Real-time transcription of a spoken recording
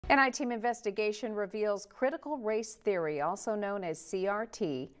An I-Team investigation reveals critical race theory, also known as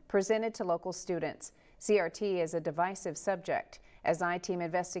CRT, presented to local students. CRT is a divisive subject. As I-Team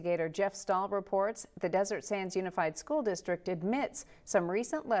investigator Jeff Stahl reports, the Desert Sands Unified School District admits some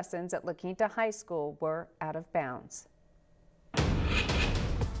recent lessons at La Quinta High School were out of bounds.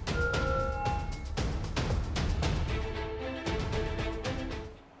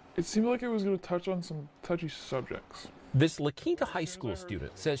 It seemed like it was going to touch on some touchy subjects. This La Quinta High School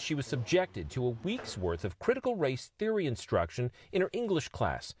student says she was subjected to a week's worth of critical race theory instruction in her English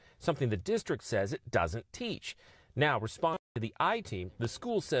class, something the district says it doesn't teach. Now, responding to the I-Team, the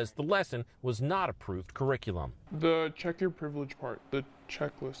school says the lesson was not approved curriculum. The check your privilege part, the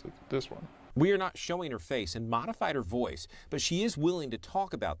checklist, this one. We are not showing her face and modified her voice, but she is willing to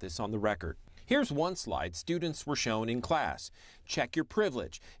talk about this on the record. Here's one slide students were shown in class. Check your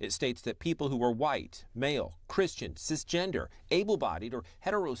privilege. It states that people who are white, male, Christian, cisgender, able-bodied, or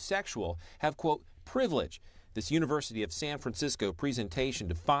heterosexual have, quote, privilege. This University of San Francisco presentation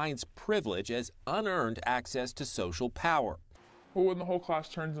defines privilege as unearned access to social power. Well, when the whole class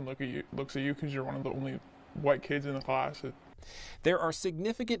turns and looks at you because you're one of the only white kids in the class, There are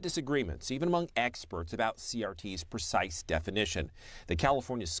significant disagreements, even among experts, about CRT's precise definition. The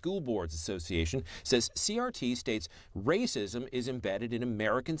California School Boards Association says CRT states racism is embedded in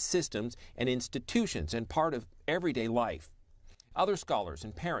American systems and institutions and part of everyday life. Other scholars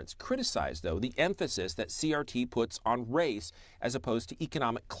and parents criticize, though, the emphasis that CRT puts on race as opposed to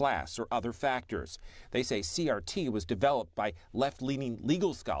economic class or other factors. They say CRT was developed by left-leaning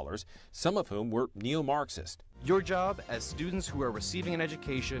legal scholars, some of whom were neo-Marxist. Your job as students who are receiving an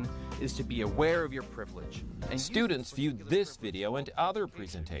education is to be aware of your privilege. And students viewed this video and other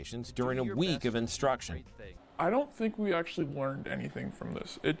presentations during a week of instruction. I don't think we actually learned anything from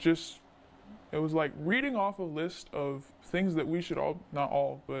this. It was like reading off a list of things that we should not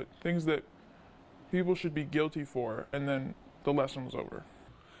all, but things that people should be guilty for, and then the lesson was over.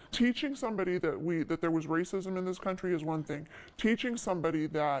 Teaching somebody that there was racism in this country is one thing. Teaching somebody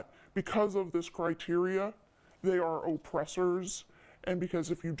that because of this criteria, they are oppressors, and because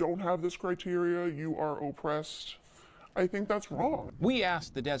if you don't have this criteria, you are oppressed, I think that's wrong. We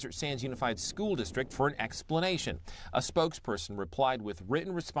asked the Desert Sands Unified School District for an explanation. A spokesperson replied with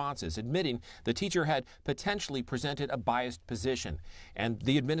written responses admitting the teacher had potentially presented a biased position, and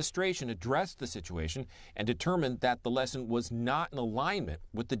the administration addressed the situation and determined that the lesson was not in alignment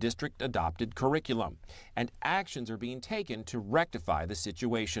with the district adopted curriculum, and actions are being taken to rectify the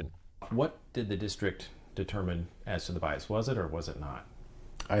situation. What did the district determine as to the bias? Was it or was it not?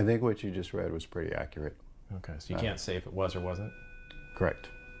 I think what you just read was pretty accurate. Okay, so you can't say if it was or wasn't? Correct.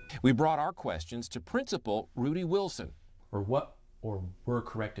 We brought our questions to Principal Rudy Wilson. Were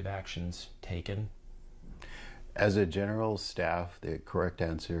corrective actions taken? As a general staff, the correct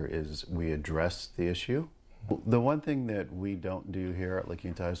answer is we addressed the issue. The one thing that we don't do here at La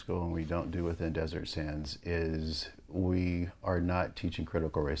Quinta High School and we don't do within Desert Sands is we are not teaching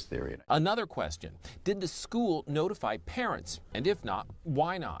critical race theory. Another question, did the school notify parents? And if not,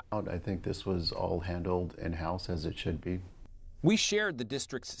 why not? I think this was all handled in-house as it should be. We shared the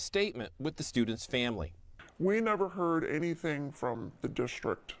district's statement with the student's family. We never heard anything from the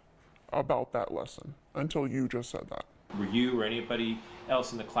district about that lesson until you just said that. Were you or anybody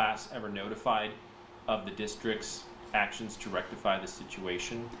else in the class ever notified of the district's actions to rectify the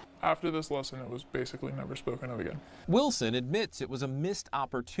situation? After this lesson, it was basically never spoken of again. Wilson admits it was a missed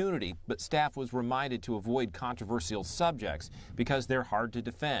opportunity, but staff was reminded to avoid controversial subjects because they're hard to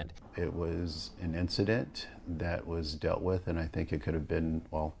defend. It was an incident that was dealt with, and I think it could have been,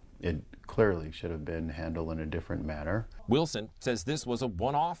 well, it clearly should have been handled in a different manner. Wilson says this was a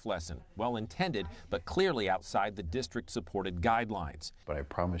one-off lesson, well-intended, but clearly outside the district-supported guidelines. But I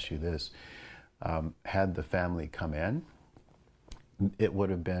promise you this, had the family come in, it would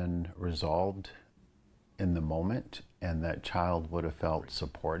have been resolved in the moment and that child would have felt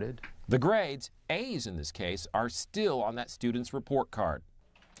supported. The grades, A's in this case, are still on that student's report card.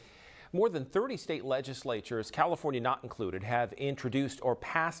 More than 30 state legislatures, California not included, have introduced or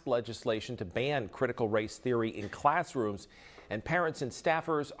passed legislation to ban critical race theory in classrooms, and parents and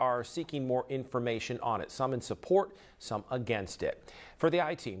staffers are seeking more information on it, some in support, some against it. For the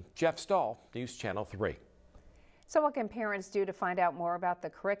I-Team, Jeff Stahl, News Channel 3. So what can parents do to find out more about the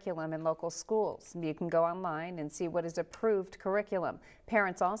curriculum in local schools? You can go online and see what is approved curriculum.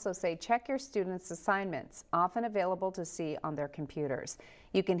 Parents also say check your students' assignments, often available to see on their computers.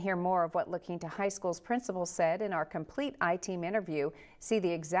 You can hear more of what Looking to High School's principal said in our complete I-Team interview, see the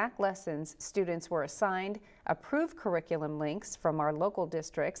exact lessons students were assigned, approve curriculum links from our local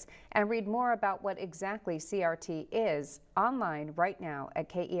districts, and read more about what exactly CRT is online right now at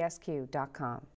KESQ.com.